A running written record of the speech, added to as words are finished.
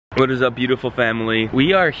What is up, beautiful family?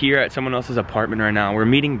 We are here at someone else's apartment right now. We're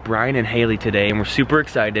meeting Bryan and Hailey today, and we're super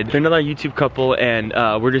excited. They're another YouTube couple, and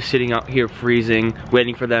we're just sitting out here freezing,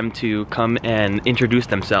 waiting for them to come and introduce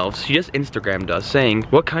themselves. She just Instagrammed us saying,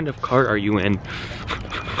 "What kind of car are you in?"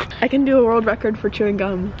 I can do a world record for chewing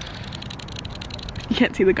gum. You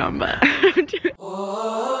can't see the gum, but I'm chewing.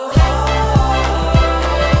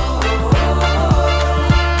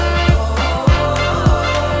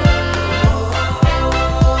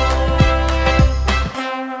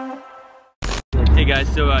 Hey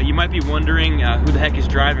guys, so you might be wondering who the heck is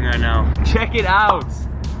driving right now. Check it out!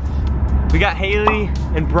 We got Hailey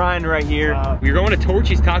and Bryan right here. We're going to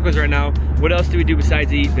Torchy's Tacos right now. What else do we do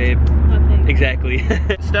besides eat, babe? Nothing. Exactly.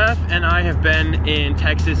 Steph and I have been in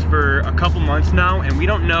Texas for a couple months now, and we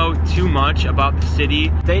don't know too much about the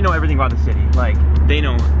city. They know everything about the city. Like, they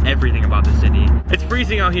know everything about the city. It's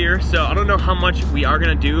freezing out here, so I don't know how much we are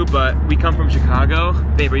gonna do, but we come from Chicago.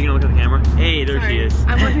 Babe, are you gonna look at the camera? Hey, there she is.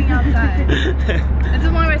 I'm looking outside. This is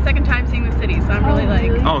only my second time seeing the city, so I'm really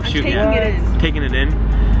like, oh shoot, taking yeah. it in. Taking it in.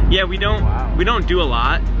 Yeah, we don't do a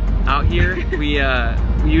lot out here. We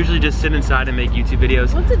usually just sit inside and make YouTube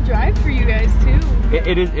videos. Well, it's a drive for you guys too.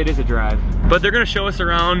 It is a drive. But they're gonna show us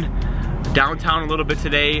around downtown a little bit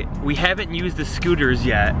today. We haven't used the scooters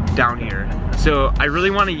yet down here. So I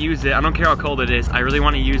really wanna use it. I don't care how cold it is. I really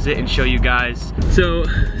wanna use it and show you guys. So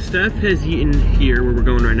Steph has eaten here where we're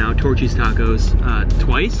going right now, Torchy's Tacos,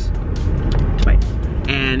 twice.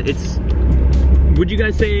 And it's, would you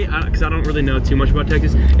guys say, because I don't really know too much about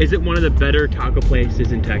Texas, is it one of the better taco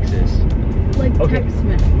places in Texas? Like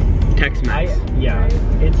Tex-Mex. Tex-Mex. Yeah,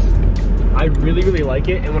 I really like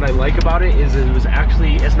it, and what I like about it is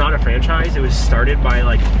it's not a franchise. It was started by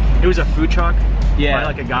it was a food truck by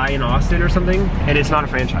like a guy in Austin or something, and it's not a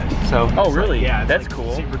franchise. So oh really? Yeah, that's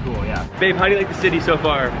cool. Super cool, yeah. Babe, how do you like the city so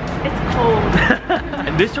far? It's cold.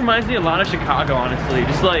 And this reminds me a lot of Chicago, honestly.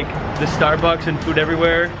 Just like the Starbucks and food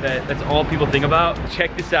everywhere, that's all people think about.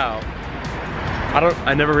 Check this out.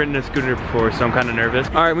 I've never ridden a scooter before, so I'm kind of nervous.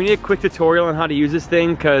 All right, we need a quick tutorial on how to use this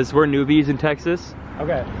thing because we're newbies in Texas.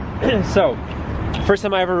 Okay, so first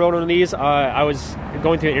time I ever rode one of these, I was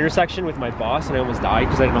going through an intersection with my boss and I almost died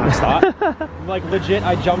because I didn't know how to stop. Like legit,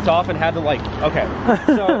 I jumped off and had to okay.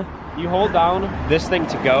 So you hold down this thing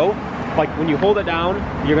to go. Like when you hold it down,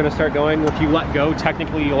 you're gonna start going. If you let go,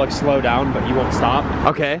 technically you'll slow down, but you won't stop.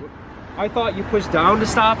 Okay. I thought you push down to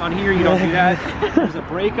stop. On here, you don't do that. There's a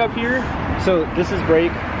brake up here. So this is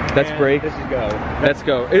brake. That's brake. This is go. Let's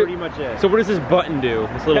go. Pretty much it. So what does this button do?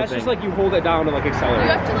 This little That's thing? just like you hold it down to accelerate.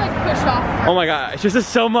 You have to push off. Oh my gosh, this is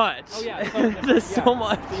so much. Oh yeah. This is so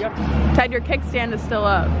much. So Ted, your kickstand is still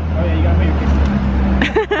up. Oh yeah, you gotta make your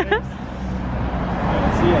kickstand.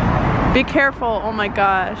 Let's see it. Be careful. Oh my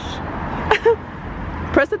gosh.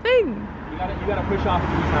 Press the thing. You gotta push off 3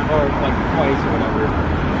 times or twice or whatever.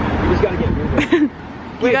 You just gotta get moving.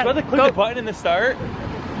 Wait, do I have to click the button in the start?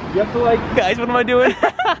 You have to Guys, what am I doing?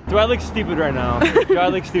 Do I look stupid right now? Do I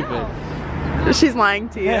look stupid? She's lying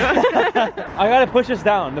to you. I gotta push this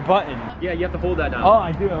down, the button. Yeah, you have to hold that down. Oh,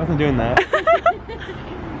 I do. I wasn't doing that.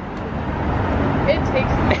 It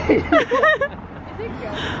takes. Is it go?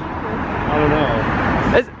 I don't know.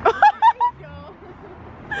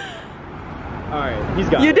 All right, he's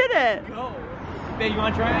got it. You did it. Go. Babe, you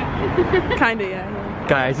wanna try it? Kinda, yeah.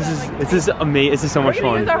 Guys, this is amazing. This is so much We're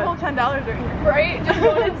gonna fun. use our whole $10 right here. Right? Just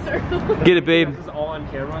go in circles. Get it, babe. This is all on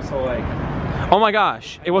camera, so Oh my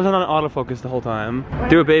gosh, it wasn't on autofocus the whole time.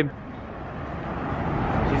 Do it, babe.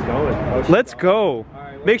 she's going. Oh, she's Let's going. go.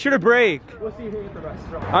 Right, Make sure to brake. We'll see who gets the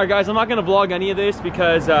restaurant. All right, guys, I'm not gonna vlog any of this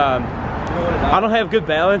because I don't have good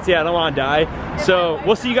balance. Yeah, I don't want to die. So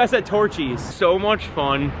we'll see you guys at Torchy's. So much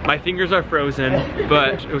fun. My fingers are frozen,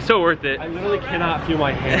 but it was so worth it. I literally cannot feel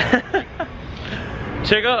my hand.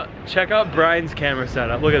 Check out Bryan's camera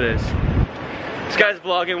setup. Look at this. This guy's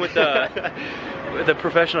vlogging with the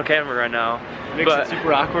professional camera right now. Makes it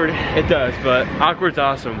super awkward. It does, but awkward's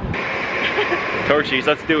awesome. Torchy's,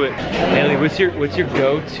 let's do it. Hailey, what's your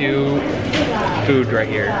go-to food right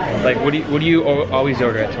here? Like, what do you always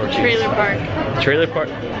order at Torchy's? Trailer park. Trailer park.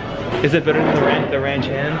 Is it better than the ranch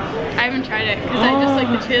hand? I haven't tried it because I just like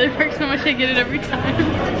the trailer park so much I get it every time.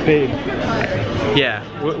 Babe. Yeah,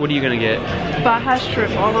 what are you gonna get? Baja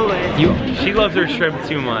shrimp all the way. She loves her shrimp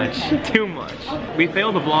too much. Too much. We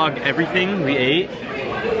failed to vlog everything we ate.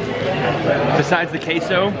 Besides the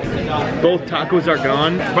queso. Both tacos are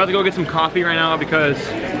gone. We're about to go get some coffee right now because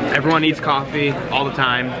everyone eats coffee all the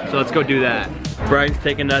time. So let's go do that. Bryan's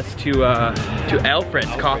taking us to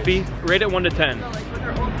Alfred's Coffee. Rate it 1 to 10.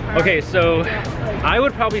 Okay, so I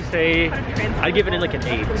would probably say I'd give it like an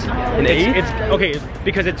 8. An 8? It's okay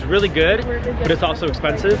because it's really good, but it's also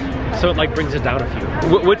expensive, so it like brings it down a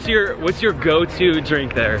few. What's your go-to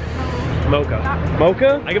drink there? Mocha.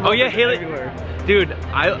 Mocha? I get oh yeah, mochas Hailey. everywhere. Dude,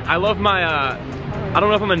 I love my I don't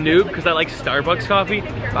know if I'm a noob because I like Starbucks coffee.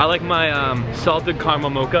 I like my salted caramel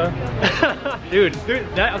mocha. Dude,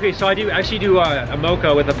 okay, so I actually do a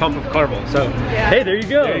mocha with a pump of caramel. So hey, there you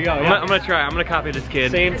go. There you go. I'm gonna try. I'm gonna copy this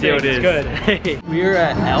kid. Same See how thing. it is. It's good. We're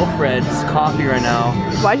at Alfred's Coffee right now.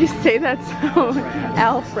 Why'd you say that so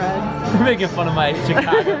Alfred? We're making fun of my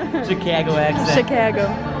Chicago accent. Chicago.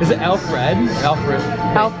 Is it Alfred? Alfred.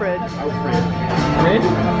 Alfred. Fred?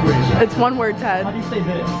 It's one word, Ted. How do you say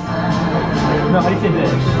this? No, how do you say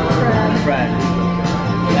this? Fred.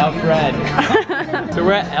 Alfred. So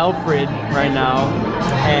we're at Alfred right now,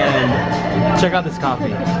 and check out this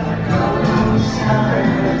coffee.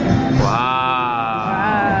 Wow.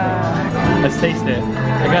 Let's taste it.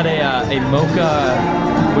 I got a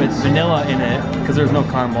mocha with vanilla in it because there's no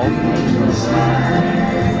caramel.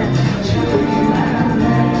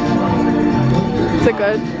 Is it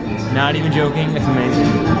good? Not even joking, it's amazing.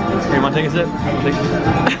 Here, you wanna take a sip?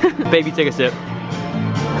 Baby, take a sip.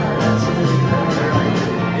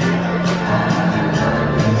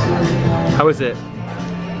 How is it?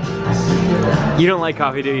 You don't like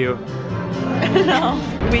coffee, do you? No.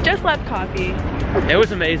 We just left coffee. It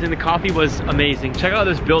was amazing. The coffee was amazing. Check out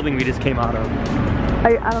this building we just came out of.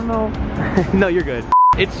 I don't know. No, you're good.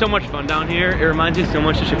 It's so much fun down here. It reminds me so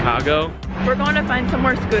much of Chicago. We're going to find some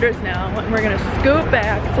more scooters now, and we're gonna scoot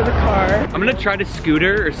back to the car. I'm gonna try to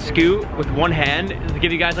scooter or scoot with one hand to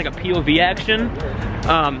give you guys like a POV action.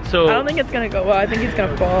 So I don't think it's gonna go well. I think he's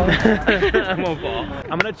gonna fall. I won't fall.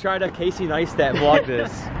 I'm gonna try to Casey Neistat vlog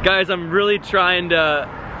this. Guys, I'm really trying to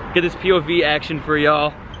get this POV action for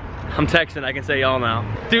y'all. I'm texting, I can say y'all now.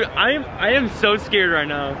 Dude, I am so scared right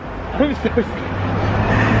now. I'm so scared.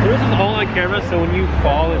 This is all on camera, so when you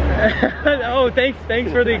fall, oh, thanks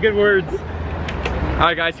for the good words. All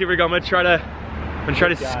right, guys, here we go. I'm gonna try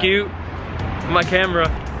to scoot my camera.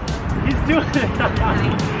 He's doing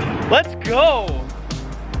it. Let's go.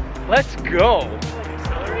 Let's go.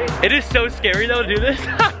 It is so scary though to do this.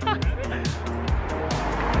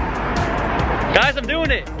 Guys, I'm doing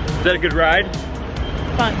it. Is that a good ride?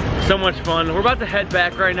 Fun. So much fun. We're about to head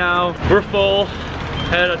back right now. We're full,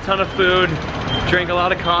 had a ton of food, drank a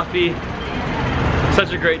lot of coffee.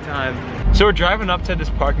 Such a great time. So we're driving up to this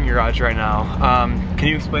parking garage right now. Can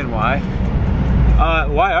you explain why?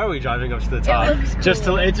 Why are we driving up to the top? It looks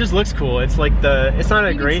cool. It just looks cool. It's like it's not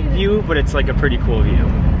a great view, but it's like a pretty cool view.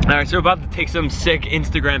 All right, so we're about to take some sick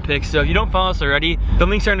Instagram pics. So if you don't follow us already, the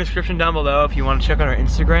links are in the description down below if you want to check out our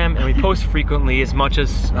Instagram. And we post frequently, as much as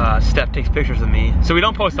Steph takes pictures of me. So we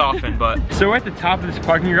don't post often, but. So we're at the top of this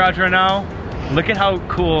parking garage right now. Look at how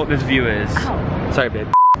cool this view is. Ow. Sorry, babe.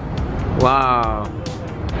 Wow.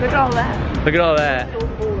 Look at all that. Look at all that.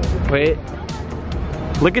 Wait.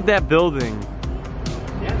 Look at that building.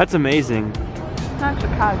 That's amazing. It's not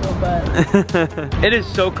Chicago, but It is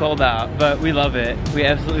so cold out, but we love it. We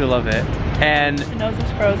absolutely love it. And your nose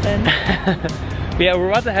is frozen. yeah, we're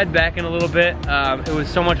about to head back in a little bit. It was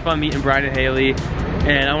so much fun meeting Bryan and Hailey,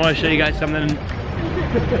 and I want to show you guys something.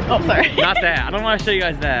 Oh, sorry. Not that. I don't want to show you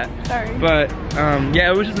guys that. Sorry. But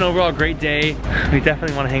yeah, it was just an overall great day. We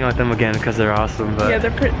definitely want to hang out with them again because they're awesome. But Yeah,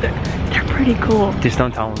 they're pretty cool. just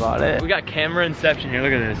don't tell them about it. We got camera inception here.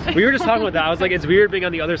 Look at this. We were just talking about that. I was like, it's weird being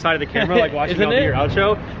on the other side of the camera, like watching Isn't y'all do your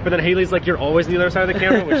outro. But then Hailey's like, you're always on the other side of the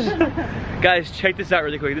camera, which Guys, check this out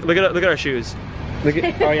really quick. Look at our shoes. Look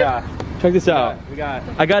at. oh yeah. Check this out.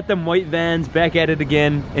 I got them white Vans back at it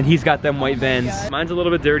again, and he's got them white Vans. Mine's a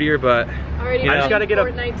little bit dirtier, but Already I just gotta get a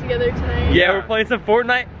Fortnite together tonight. yeah, we're playing some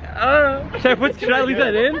Fortnite. Should I leave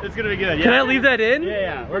that in? It's gonna be good. Yeah. Can I leave that in?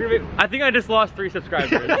 Yeah. We're gonna be. I think I just lost 3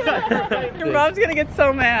 subscribers. Your mom's gonna get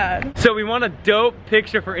so mad. So we want a dope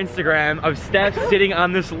picture for Instagram of Steph sitting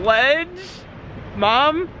on this ledge.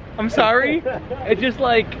 Mom, I'm sorry. It's just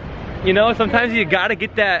like, you know, sometimes you gotta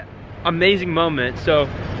get that amazing moment. So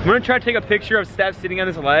we're gonna try to take a picture of Steph sitting on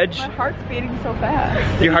this ledge. My heart's beating so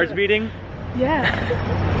fast. Your heart's beating? Yeah.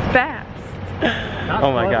 Fast.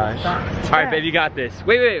 Oh my gosh. All right, babe, you got this.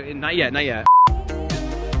 Wait, not yet.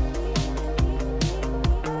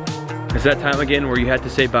 It's that time again where you had to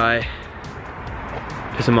say bye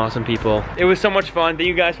to some awesome people. It was so much fun. Thank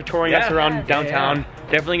you guys for touring us around downtown.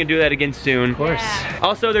 Definitely gonna do that again soon. Of course. Yeah.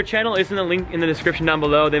 Also, their channel is in the link in the description down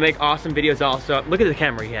below. They make awesome videos also. Look at the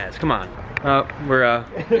camera he has, come on. Our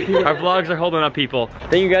vlogs are holding up, people.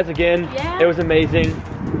 Thank you guys again. Yeah. It was amazing.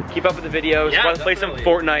 Keep up with the videos. Yeah, Want to play some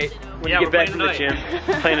definitely. Fortnite when you get back from the gym.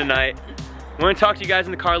 Playing tonight. We're gonna talk to you guys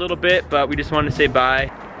in the car a little bit, but we just wanted to say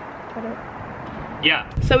bye. Yeah.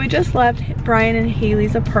 So we just left Bryan and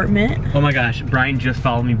Hailey's apartment. Oh my gosh, Bryan just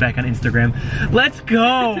followed me back on Instagram. Let's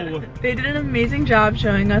go! They did an amazing job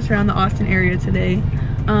showing us around the Austin area today.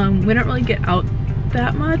 We don't really get out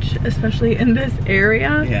that much, especially in this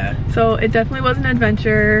area. Yeah. So it definitely was an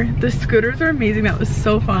adventure. The scooters are amazing. That was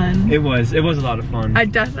so fun. It was a lot of fun. I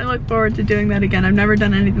definitely look forward to doing that again. I've never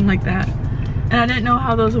done anything like that. And I didn't know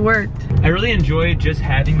how those worked. I really enjoyed just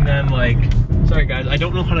having them like, sorry guys, I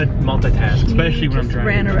don't know how to multitask, especially when I'm driving.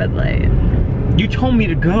 Ran a red light. You told me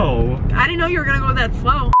to go. I didn't know you were gonna go that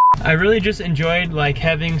slow. I really just enjoyed like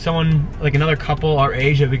having someone, like another couple our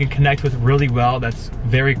age that we can connect with really well that's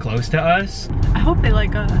very close to us. I hope they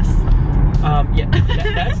like us. Yeah,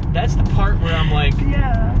 that's the part where I'm like,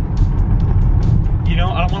 yeah. you know,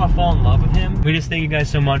 I don't want to fall in love with him. We just thank you guys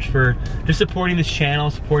so much for just supporting this channel,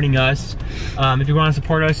 supporting us. If you want to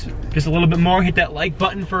support us just a little bit more, hit that like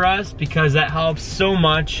button for us because that helps so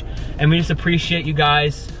much. And we just appreciate you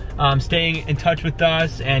guys staying in touch with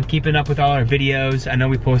us and keeping up with all our videos. I know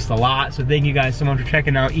we post a lot, so thank you guys so much for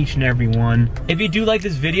checking out each and every one. If you do like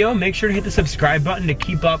this video, make sure to hit the subscribe button to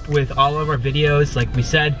keep up with all of our videos. Like we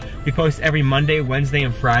said, we post every Monday, Wednesday,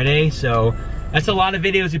 and Friday, so that's a lot of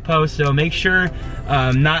videos we post, so make sure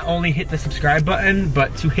not only hit the subscribe button,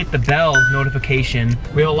 but to hit the bell notification.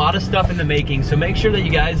 We have a lot of stuff in the making, so make sure that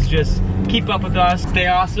you guys just keep up with us. Stay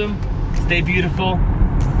awesome, stay beautiful,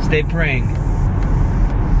 stay praying.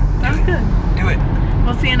 That was good. Do it.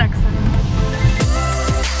 We'll see you next time.